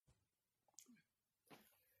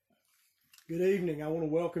Good evening. I want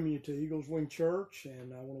to welcome you to Eagles Wing Church,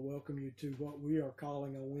 and I want to welcome you to what we are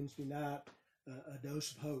calling on Wednesday night a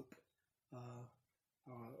dose of hope.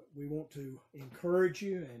 We want to encourage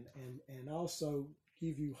you and also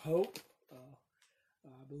give you hope. I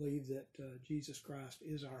believe that Jesus Christ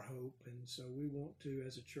is our hope, and so we want to,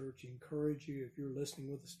 as a church, encourage you. If you're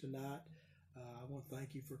listening with us tonight, I want to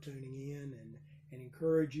thank you for tuning in and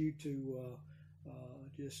encourage you to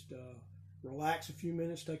just relax a few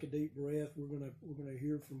minutes, take a deep breath. We're gonna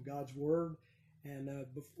hear from God's Word. And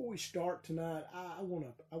before we start tonight, I want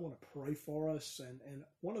to pray for us. And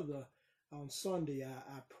on Sunday,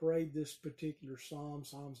 I prayed this particular psalm,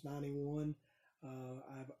 Psalms 91. I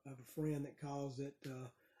have a friend that calls it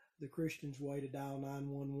the Christian's way to dial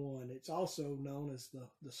 911. It's also known as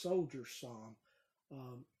the soldier's psalm.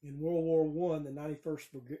 In World War I, the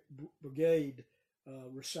 91st Brigade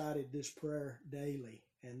recited this prayer daily,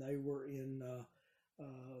 and they were in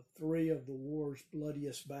three of the war's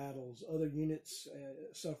bloodiest battles. Other units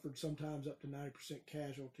suffered sometimes up to 90%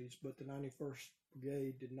 casualties, but the 91st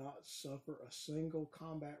Brigade did not suffer a single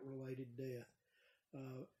combat-related death.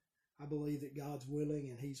 I believe that God's willing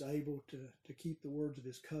and He's able to keep the words of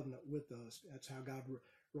His covenant with us. That's how God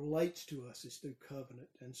relates to us, is through covenant.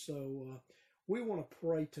 And so we want to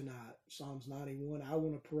pray tonight, Psalms 91. I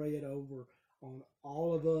want to pray it over on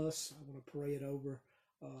all of us. I want to pray it over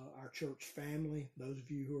our church family, those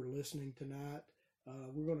of you who are listening tonight.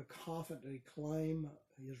 We're going to confidently claim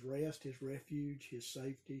His rest, His refuge, His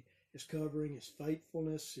safety, His covering, His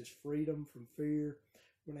faithfulness, His freedom from fear.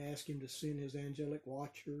 We're going to ask Him to send His angelic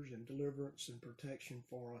watchers and deliverance and protection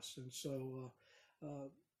for us. And so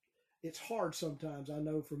it's hard sometimes, I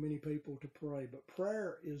know, for many people to pray, but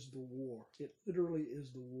prayer is the war. It literally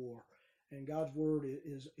is the war. And God's Word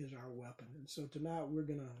is our weapon. And so tonight we're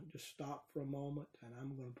going to just stop for a moment, and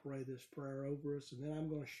I'm going to pray this prayer over us, and then I'm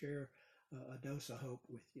going to share a dose of hope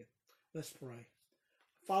with you. Let's pray.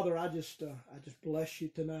 Father, I just bless you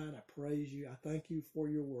tonight. I praise you. I thank you for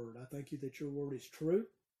your Word. I thank you that your Word is true.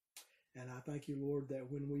 And I thank you, Lord, that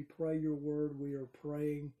when we pray your Word, we are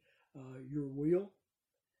praying your will,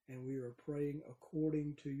 and we are praying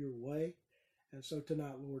according to your way. And so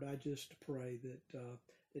tonight, Lord, I just pray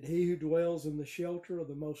that he who dwells in the shelter of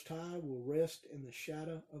the Most High will rest in the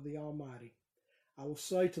shadow of the Almighty. I will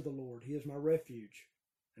say to the Lord, He is my refuge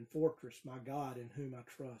and fortress, my God in whom I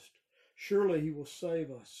trust. Surely He will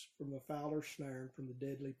save us from the fowler's snare and from the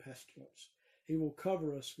deadly pestilence. He will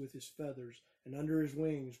cover us with His feathers, and under His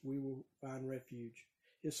wings we will find refuge.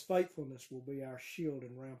 His faithfulness will be our shield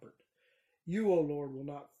and rampart. You, O Lord, will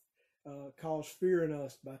not cause fear in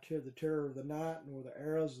us by the terror of the night, nor the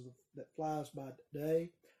arrows that flies by day,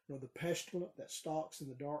 nor the pestilence that stalks in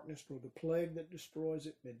the darkness, nor the plague that destroys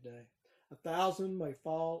at midday. 1,000 may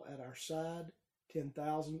fall at our side,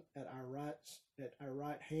 10,000 at our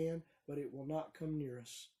right hand, but it will not come near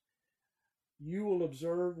us. You will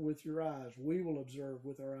observe with your eyes, we will observe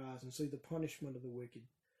with our eyes, and see the punishment of the wicked,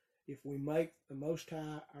 if we make the Most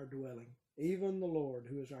High our dwelling, even the Lord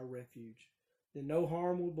who is our refuge. Then no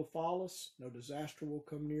harm will befall us, no disaster will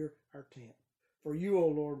come near our tent. For you, O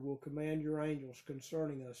Lord, will command your angels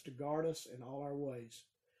concerning us to guard us in all our ways.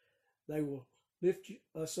 They will lift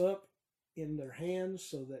us up in their hands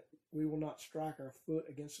so that we will not strike our foot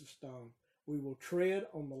against a stone. We will tread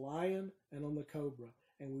on the lion and on the cobra,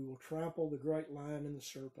 and we will trample the great lion and the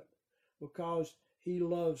serpent. Because you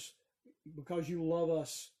love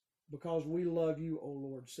us, because we love you, O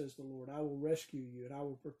Lord, says the Lord, I will rescue you and I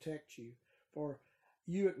will protect you, for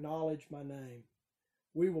you acknowledge my name.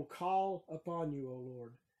 We will call upon you, O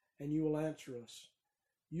Lord, and you will answer us.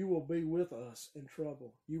 You will be with us in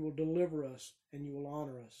trouble. You will deliver us, and you will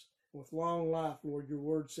honor us. With long life, Lord, your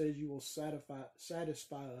word says you will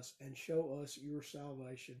satisfy us and show us your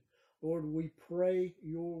salvation. Lord, we pray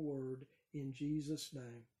your word in Jesus'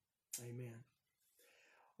 name. Amen.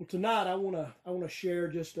 Well, tonight I want to share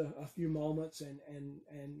just a few moments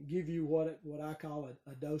and give you what I call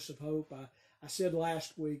a dose of hope. I said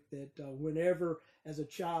last week that whenever, as a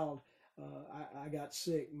child, I got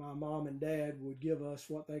sick, my mom and dad would give us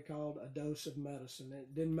what they called a dose of medicine.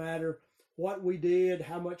 It didn't matter what we did,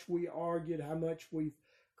 how much we argued, how much we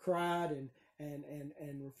cried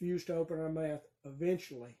and refused to open our mouth.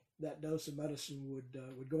 Eventually, that dose of medicine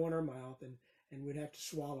would go in our mouth and we'd have to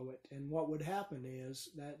swallow it. And what would happen is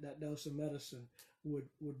that dose of medicine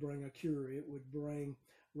would bring a cure. It would bring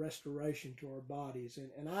restoration to our bodies.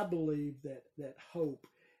 And I believe that hope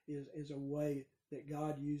is a way that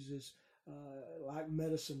God uses like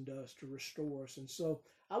medicine does to restore us. And so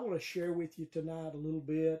I want to share with you tonight a little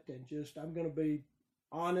bit, and I'm going to be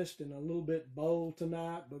honest and a little bit bold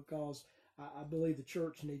tonight, because I believe the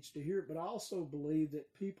church needs to hear it, but I also believe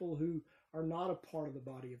that people who are not a part of the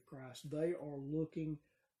body of Christ, they are looking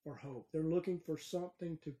for hope. They're looking for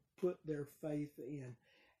something to put their faith in.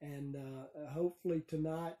 And hopefully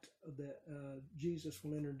tonight that Jesus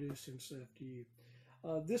will introduce himself to you.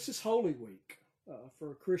 This is Holy Week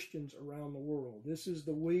for Christians around the world. This is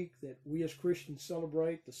the week that we as Christians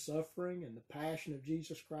celebrate the suffering and the passion of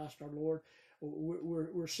Jesus Christ our Lord.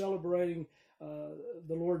 We're celebrating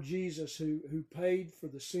the Lord Jesus who paid for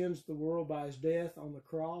the sins of the world by his death on the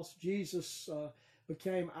cross. Jesus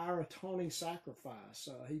became our atoning sacrifice.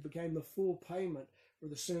 He became the full payment for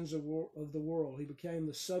the sins of the world. He became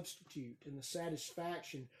the substitute and the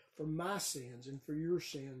satisfaction for my sins and for your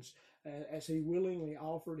sins, as he willingly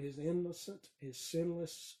offered his innocent, his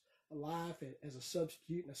sinless life as a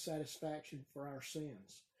substitute and a satisfaction for our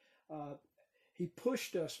sins. He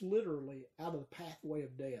pushed us literally out of the pathway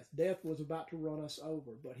of death. Death was about to run us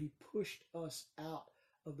over, but he pushed us out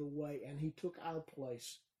of the way, and he took our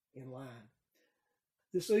place in line.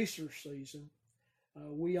 This Easter season,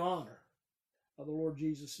 we honor the Lord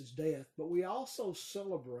Jesus' death, but we also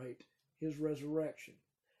celebrate his resurrection.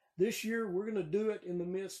 This year, we're going to do it in the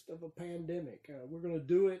midst of a pandemic. We're going to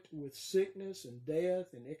do it with sickness and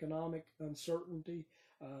death and economic uncertainty,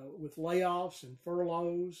 with layoffs and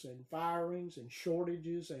furloughs and firings and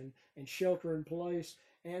shortages and shelter in place.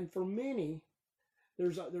 And for many,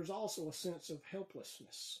 there's also a sense of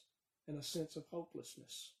helplessness and a sense of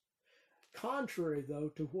hopelessness. Contrary, though,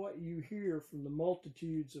 to what you hear from the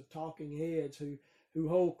multitudes of talking heads who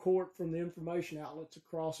hold court from the information outlets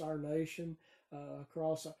across our nation,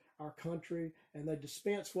 across our country, and they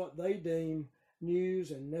dispense what they deem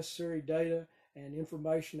news and necessary data and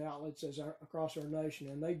information outlets across our nation,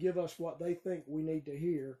 and they give us what they think we need to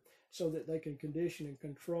hear so that they can condition and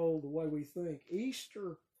control the way we think.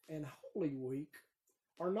 Easter and Holy Week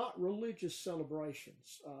are not religious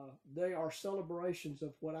celebrations. They are celebrations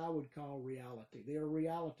of what I would call reality. They are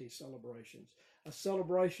reality celebrations, a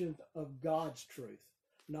celebration of God's truth,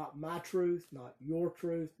 not my truth, not your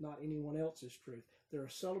truth, not anyone else's truth. They're a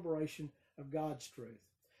celebration of God's truth.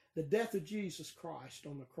 The death of Jesus Christ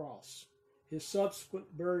on the cross, his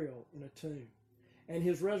subsequent burial in a tomb, and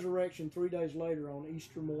his resurrection 3 days later on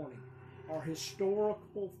Easter morning are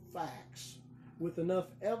historical facts with enough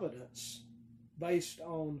evidence based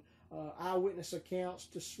on eyewitness accounts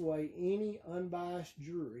to sway any unbiased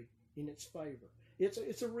jury in its favor.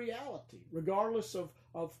 It's a reality, regardless of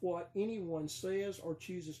what anyone says or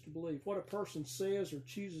chooses to believe. What a person says or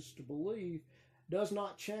chooses to believe does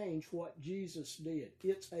not change what Jesus did.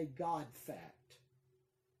 It's a God fact.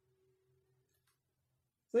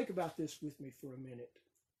 Think about this with me for a minute.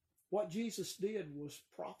 What Jesus did was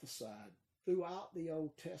prophesied throughout the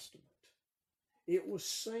Old Testament. It was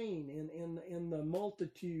seen in the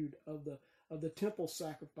multitude of the temple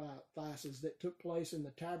sacrifices that took place in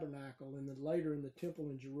the tabernacle and then later in the temple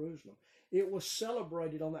in Jerusalem. It was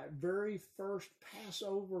celebrated on that very first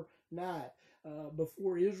Passover night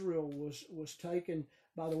before Israel was taken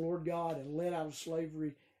by the Lord God and led out of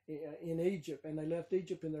slavery in Egypt, and they left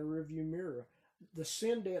Egypt in their rearview mirror. The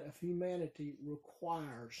sin debt of humanity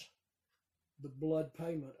requires the blood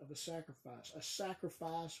payment of a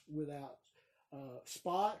sacrifice without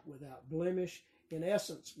spot, without blemish, in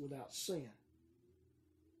essence, without sin.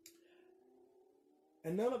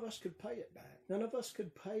 And none of us could pay it back. None of us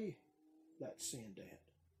could pay that sin debt.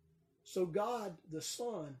 So God, the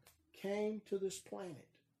Son, came to this planet,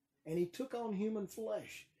 and he took on human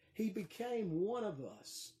flesh. He became one of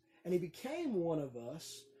us, and he became one of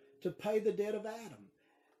us to pay the debt of Adam,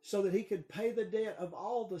 so that he could pay the debt of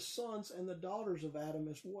all the sons and the daughters of Adam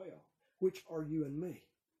as well, which are you and me.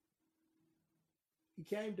 He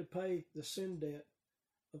came to pay the sin debt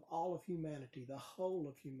of all of humanity, the whole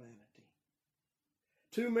of humanity.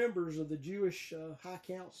 Two members of the Jewish High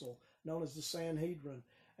Council, known as the Sanhedrin,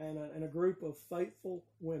 and a group of faithful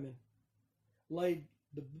women laid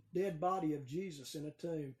the dead body of Jesus in a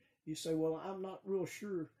tomb. You say, well, I'm not real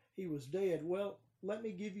sure he was dead. Well, let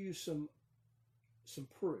me give you some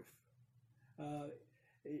proof.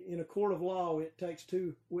 In a court of law, it takes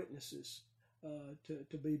two witnesses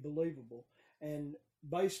to be believable. And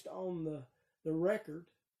based on the record,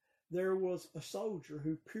 there was a soldier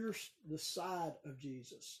who pierced the side of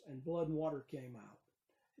Jesus, and blood and water came out.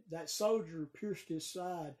 That soldier pierced his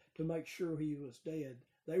side to make sure he was dead.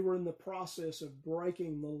 They were in the process of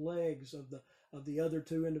breaking the legs of the other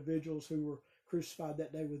two individuals who were crucified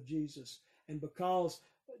that day with Jesus. And because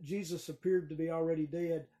Jesus appeared to be already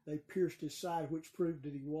dead, they pierced his side, which proved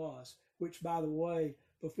that he was, which, by the way,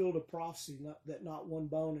 fulfilled a prophecy that not one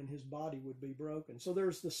bone in his body would be broken. So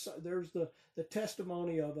there's the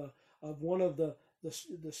testimony of of one of the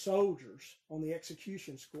soldiers on the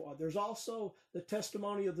execution squad. There's also the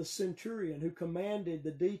testimony of the centurion who commanded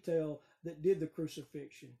the detail that did the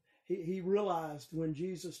crucifixion. He realized when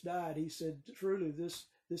Jesus died, he said, truly, this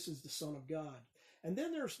is the Son of God. And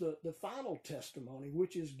then there's the final testimony,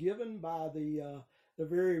 which is given by the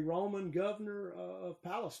very Roman governor of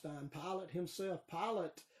Palestine, Pilate himself.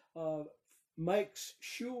 Pilate makes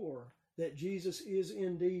sure that Jesus is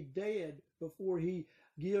indeed dead before he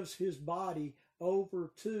gives his body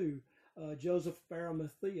over to Joseph of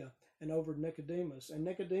Arimathea and over Nicodemus. And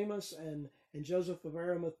Nicodemus and Joseph of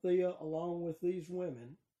Arimathea, along with these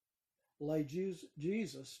women, lay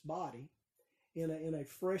Jesus' body in a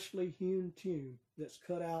freshly hewn tomb that's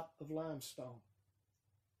cut out of limestone.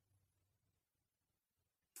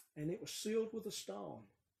 And it was sealed with a stone.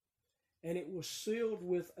 And it was sealed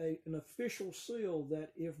with an official seal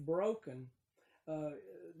that if broken,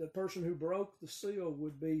 the person who broke the seal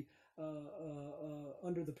would be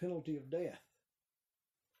under the penalty of death.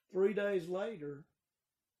 3 days later,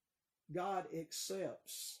 God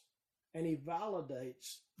accepts and he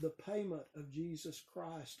validates the payment of Jesus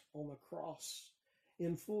Christ on the cross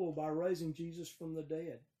in full by raising Jesus from the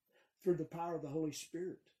dead through the power of the Holy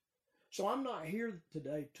Spirit. So I'm not here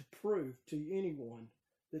today to prove to anyone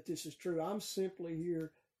that this is true. I'm simply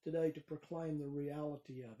here today to proclaim the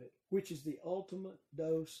reality of it, which is the ultimate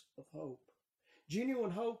dose of hope.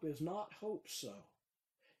 Genuine hope is not hope so.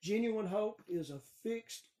 Genuine hope is a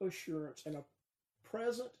fixed assurance and a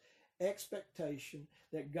present expectation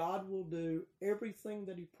that God will do everything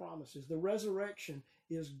that he promises. The resurrection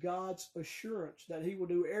is God's assurance that he will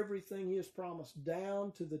do everything he has promised,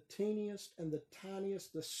 down to the teeniest and the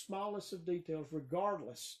tiniest, the smallest of details,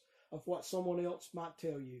 regardless of what someone else might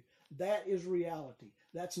tell you. That is reality.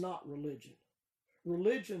 That's not religion.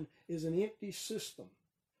 Religion is an empty system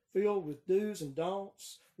filled with do's and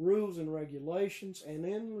don'ts, rules and regulations, and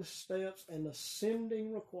endless steps and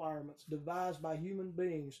ascending requirements devised by human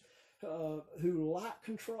beings who lack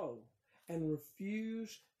control and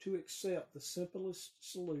refuse to accept the simplest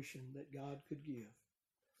solution that God could give,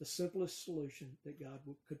 the simplest solution that God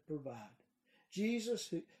could provide.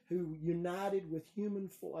 Jesus, who united with human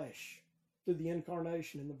flesh through the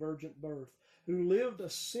incarnation and the virgin birth, who lived a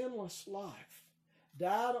sinless life,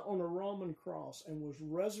 died on a Roman cross, and was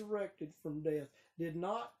resurrected from death, did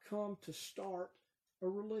not come to start a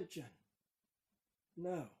religion.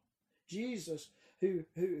 No. Jesus, who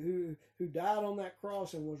died on that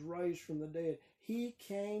cross and was raised from the dead, he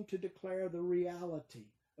came to declare the reality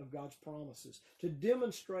of God's promises, to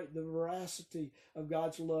demonstrate the veracity of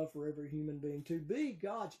God's love for every human being, to be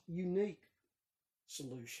God's unique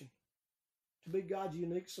solution,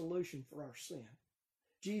 for our sin.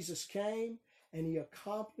 Jesus came and he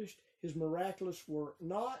accomplished his miraculous work,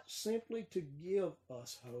 not simply to give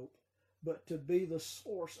us hope, but to be the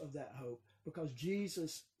source of that hope, because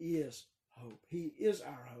Jesus is hope. He is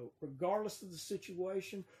our hope, regardless of the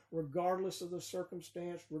situation, regardless of the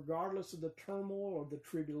circumstance, regardless of the turmoil or the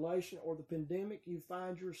tribulation or the pandemic you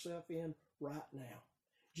find yourself in right now.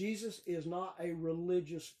 Jesus is not a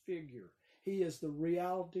religious figure. He is the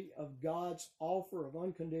reality of God's offer of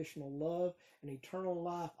unconditional love and eternal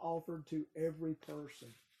life offered to every person.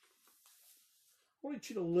 I want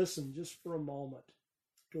you to listen just for a moment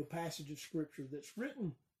to a passage of Scripture that's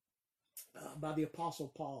written by the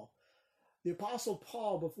Apostle Paul. The Apostle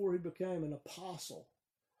Paul, before he became an apostle,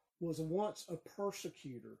 was once a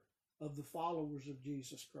persecutor of the followers of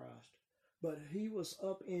Jesus Christ. But he was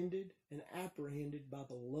upended and apprehended by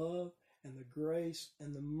the love and the grace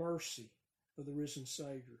and the mercy of the risen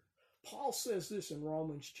Savior. Paul says this in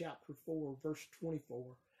Romans chapter 4, verse 24,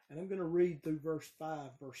 and I'm going to read through verse 5,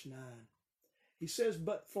 verse 9. He says,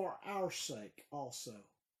 but for our sake also,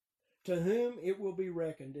 to whom it will be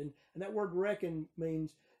reckoned, and that word reckon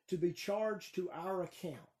means to be charged to our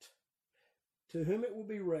account, to whom it will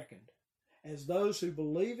be reckoned, as those who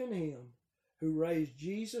believe in him who raised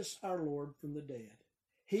Jesus our Lord from the dead.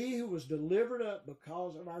 He who was delivered up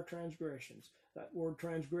because of our transgressions, that word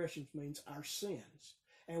transgressions means our sins,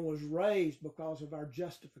 and was raised because of our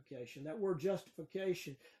justification. That word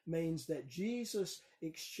justification means that Jesus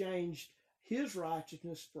exchanged his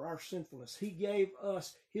righteousness for our sinfulness. He gave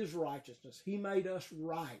us his righteousness. He made us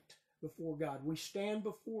right before God. We stand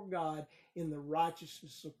before God in the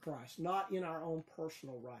righteousness of Christ, not in our own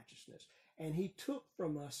personal righteousness. And he took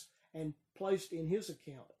from us and placed in his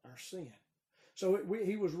account our sin. So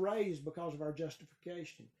he was raised because of our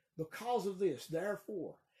justification. Because of this,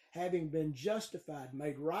 therefore, having been justified,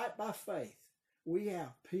 made right by faith, we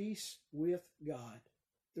have peace with God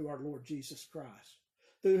through our Lord Jesus Christ,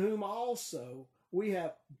 through whom also we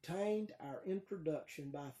have obtained our introduction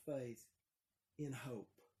by faith in hope,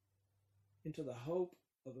 into the hope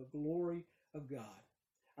of the glory of God.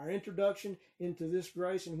 Our introduction into this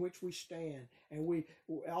grace in which we stand, and we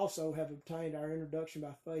also have obtained our introduction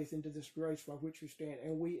by faith into this grace by which we stand,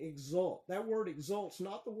 and we exult. That word exult's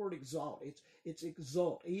not the word exalt, it's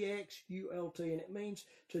exult, E-X-U-L-T, and it means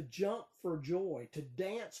to jump for joy, to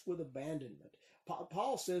dance with abandonment.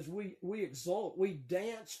 Paul says we exult, we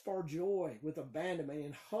dance for joy with abandonment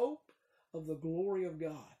in hope of the glory of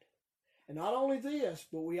God. And not only this,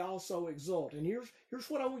 but we also exult. And here's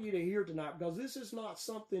what I want you to hear tonight, because this is not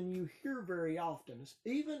something you hear very often,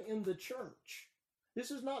 even in the church. This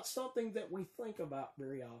is not something that we think about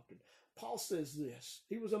very often. Paul says this.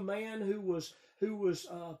 He was a man who was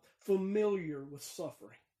familiar with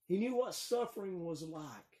suffering. He knew what suffering was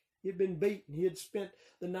like. He had been beaten. He had spent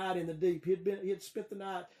the night in the deep. He had spent the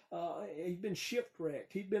night. He'd been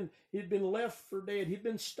shipwrecked. He'd been left for dead. He'd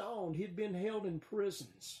been stoned. He'd been held in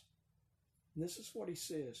prisons. And this is what he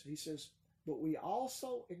says. He says, but we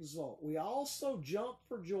also exult. We also jump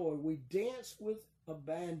for joy. We dance with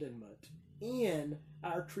abandonment in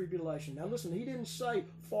our tribulation. Now listen, he didn't say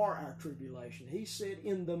for our tribulation. He said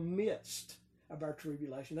in the midst of our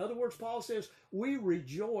tribulation. In other words, Paul says we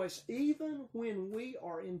rejoice even when we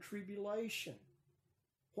are in tribulation.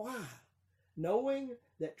 Why? Knowing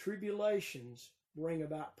that tribulations bring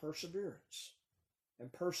about perseverance.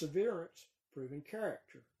 And perseverance, proven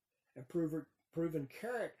character. And proven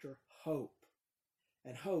character, hope.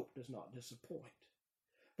 And hope does not disappoint.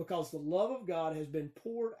 Because the love of God has been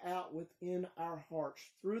poured out within our hearts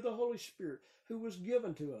through the Holy Spirit who was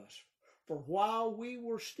given to us. For while we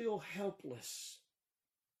were still helpless,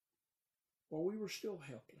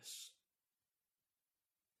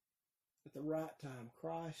 at the right time,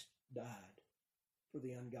 Christ died for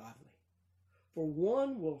the ungodly. For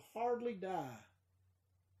one will hardly die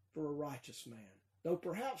for a righteous man. Though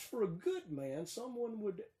perhaps for a good man, someone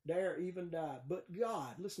would dare even die. But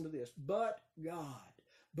God, listen to this, but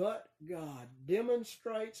God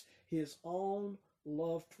demonstrates his own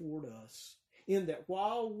love toward us, in that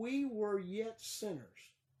while we were yet sinners,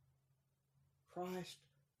 Christ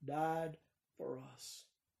died for us.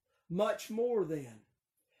 Much more then,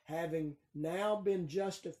 having now been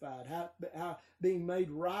justified, being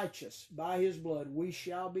made righteous by his blood, we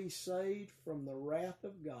shall be saved from the wrath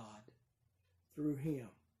of God through him,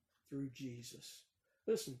 through Jesus.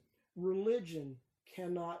 Listen, religion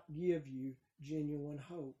cannot give you genuine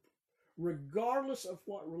hope. Regardless of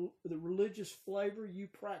what the religious flavor you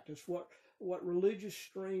practice, what religious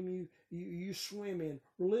stream you swim in,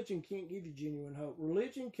 religion can't give you genuine hope.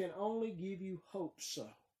 Religion can only give you hope so.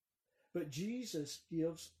 But Jesus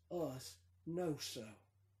gives us no so.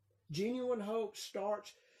 Genuine hope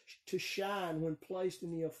starts to shine when placed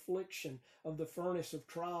in the affliction of the furnace of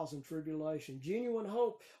trials and tribulation. Genuine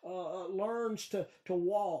hope learns to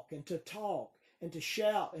walk and to talk and to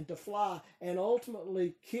shout and to fly, and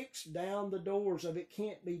ultimately kicks down the doors of it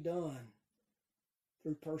can't be done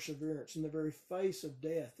through perseverance in the very face of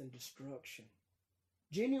death and destruction.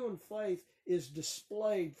 Genuine faith is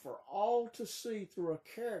displayed for all to see through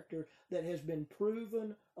a character that has been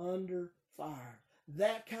proven under fire.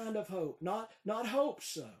 That kind of hope, not hope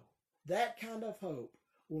so, that kind of hope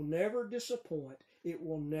will never disappoint. It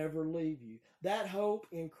will never leave you. That hope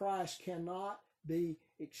in Christ cannot be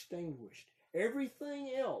extinguished.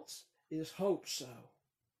 Everything else is hope so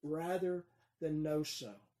rather than no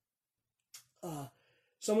so.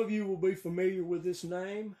 Some of you will be familiar with this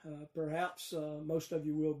name. Perhaps most of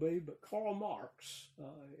you will be, but Karl Marx,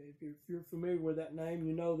 if you're familiar with that name,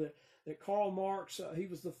 you know that Karl Marx, he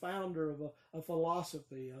was the founder of a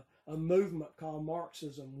philosophy, a movement called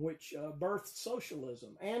Marxism, which birthed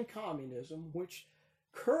socialism and communism, which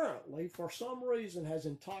currently, for some reason, has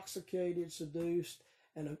intoxicated, seduced,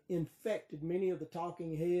 and infected many of the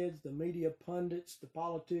talking heads, the media pundits, the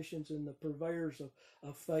politicians, and the purveyors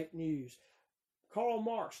of fake news. Karl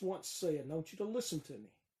Marx once said, and I want you to listen to me,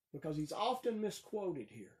 because he's often misquoted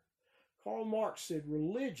here. Karl Marx said,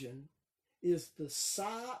 religion is the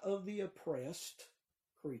sigh of the oppressed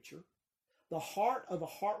creature, the heart of a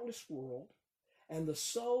heartless world, and the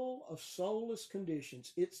soul of soulless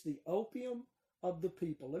conditions. It's the opium of the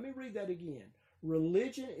people. Let me read that again.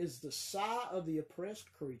 Religion is the sigh of the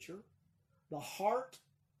oppressed creature, the heart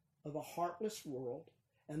of a heartless world,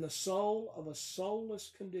 and the soul of a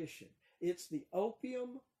soulless condition. It's the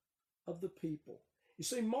opium of the people. You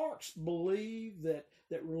see, Marx believed that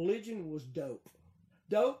religion was dope.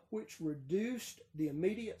 Dope which reduced the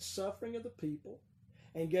immediate suffering of the people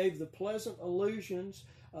and gave the pleasant allusions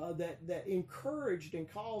that encouraged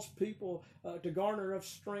and caused people to garner enough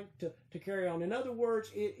strength to carry on. In other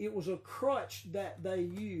words, it was a crutch that they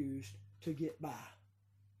used to get by.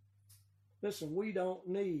 Listen, we don't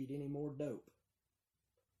need any more dope.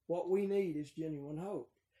 What we need is genuine hope.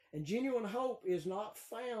 And genuine hope is not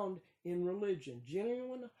found in religion.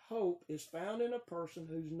 Genuine hope is found in a person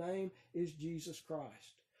whose name is Jesus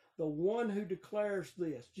Christ, the one who declares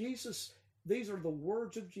this. Jesus, these are the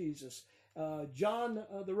words of Jesus. John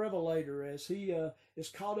the Revelator, as he is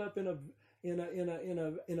caught up in a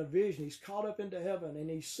vision, he's caught up into heaven, and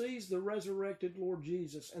he sees the resurrected Lord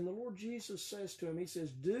Jesus. And the Lord Jesus says to him, he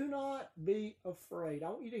says, "Do not be afraid." I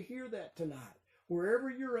want you to hear that tonight. Wherever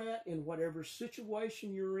you're at, in whatever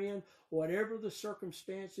situation you're in, whatever the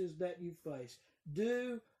circumstances that you face,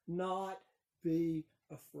 do not be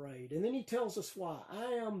afraid. And then he tells us why. I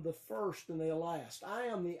am the first and the last. I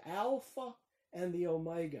am the Alpha and the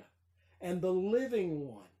Omega, and the living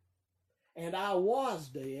one. And I was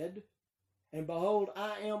dead, and behold,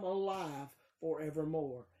 I am alive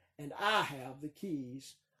forevermore. And I have the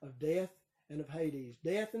keys of death and of Hades.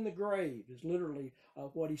 Death in the grave is literally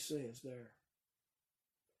what he says there.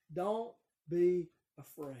 Don't be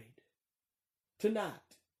afraid.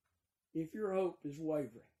 Tonight, if your hope is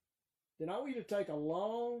wavering, then I want you to take a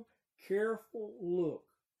long, careful look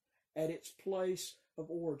at its place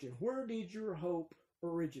of origin. Where did your hope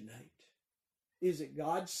originate? Is it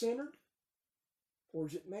God-centered, or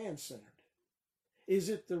is it man-centered? Is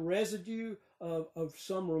it the residue of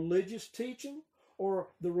some religious teaching, or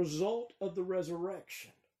the result of the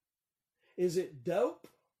resurrection? Is it dope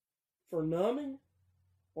for numbing,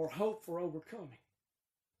 or hope for overcoming?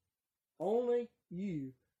 Only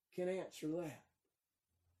you can answer that.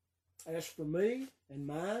 As for me and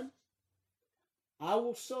mine, I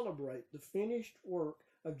will celebrate the finished work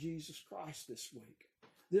of Jesus Christ this week,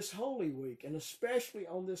 this Holy Week, and especially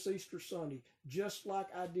on this Easter Sunday, just like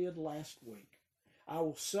I did last week. I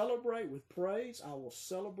will celebrate with praise, I will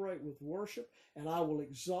celebrate with worship, and I will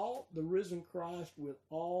exalt the risen Christ with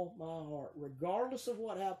all my heart, regardless of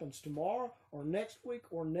what happens tomorrow or next week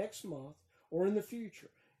or next month or in the future.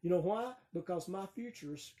 You know why? Because my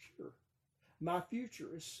future is secure. My future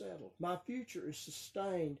is settled. My future is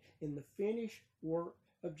sustained in the finished work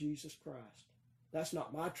of Jesus Christ. That's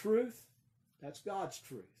not my truth. That's God's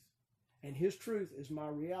truth. And His truth is my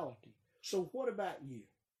reality. So what about you?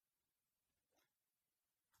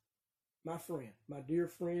 My friend, my dear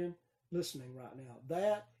friend listening right now,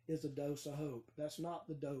 that is a dose of hope. That's not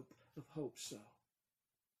the dope of hope so.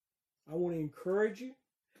 I want to encourage you.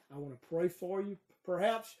 I want to pray for you.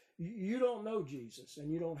 Perhaps you don't know Jesus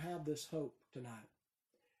and you don't have this hope tonight.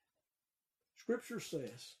 Scripture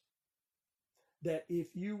says that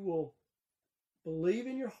if you will believe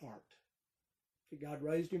in your heart that God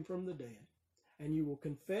raised Him from the dead, and you will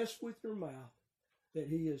confess with your mouth that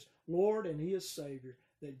He is Lord and He is Savior,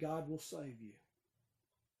 that God will save you.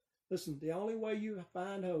 Listen, the only way you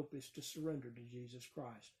find hope is to surrender to Jesus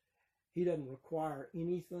Christ. He doesn't require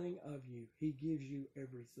anything of you. He gives you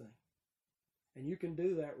everything. And you can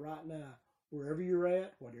do that right now, wherever you're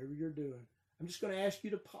at, whatever you're doing. I'm just going to ask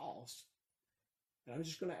you to pause. And I'm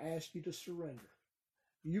just going to ask you to surrender.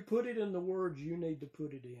 You put it in the words you need to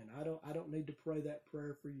put it in. I don't need to pray that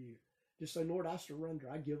prayer for you. Just say, Lord, I surrender.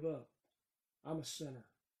 I give up. I'm a sinner.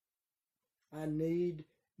 I need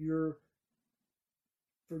your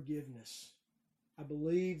forgiveness. I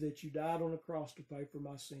believe that you died on the cross to pay for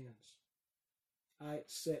my sins. I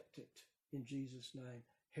accept it in Jesus' name.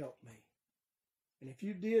 Help me. And if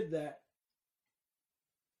you did that,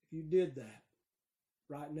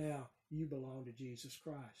 right now, you belong to Jesus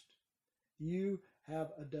Christ. You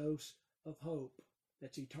have a dose of hope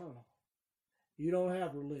that's eternal. You don't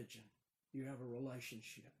have religion. You have a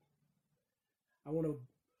relationship. I want to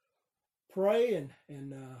pray and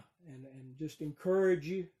just encourage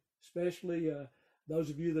you, especially those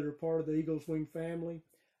of you that are part of the Eagles Wing family.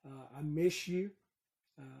 I miss you.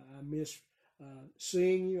 I miss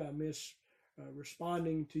seeing you. I miss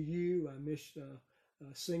responding to you. I miss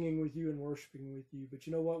singing with you and worshiping with you. But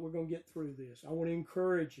you know what? We're going to get through this. I want to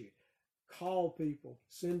encourage you. Call people.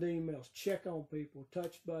 Send emails. Check on people.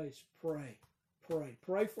 Touch base. Pray. Pray.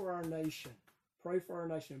 Pray for our nation. Pray for our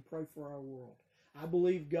nation and pray for our world. I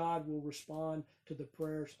believe God will respond to the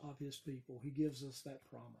prayers of His people. He gives us that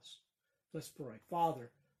promise. Let's pray.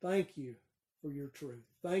 Father, thank you for your truth.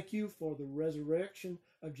 Thank you for the resurrection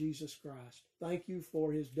of Jesus Christ. Thank you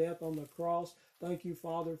for His death on the cross. Thank you,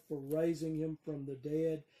 Father, for raising Him from the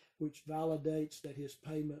dead, which validates that His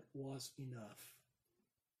payment was enough.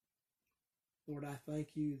 Lord, I thank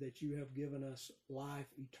you that you have given us life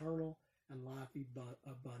eternal. and life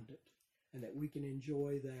abundant, and that we can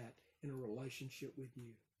enjoy that in a relationship with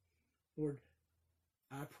you. Lord,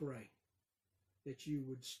 I pray that you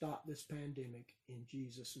would stop this pandemic in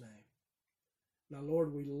Jesus' name. Now,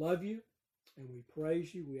 Lord, we love you and we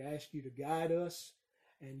praise you. We ask you to guide us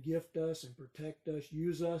and gift us and protect us.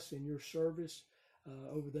 Use us in your service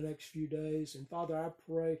over the next few days. And Father, I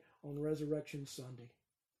pray on Resurrection Sunday,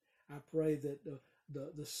 I pray that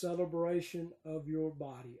the celebration of your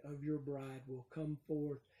body, of your bride, will come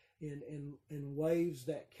forth in waves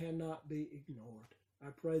that cannot be ignored. I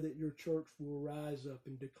pray that your church will rise up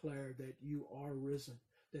and declare that you are risen,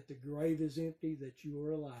 that the grave is empty, that you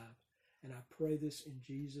are alive. And I pray this in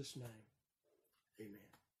Jesus' name. Amen.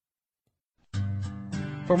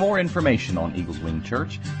 For more information on Eagles Wing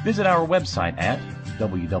Church, visit our website at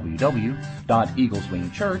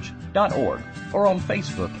www.eagleswingchurch.org or on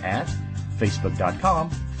Facebook at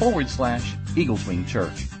facebook.com/Eagles Wing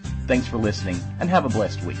Church. Thanks for listening and have a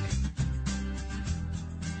blessed week.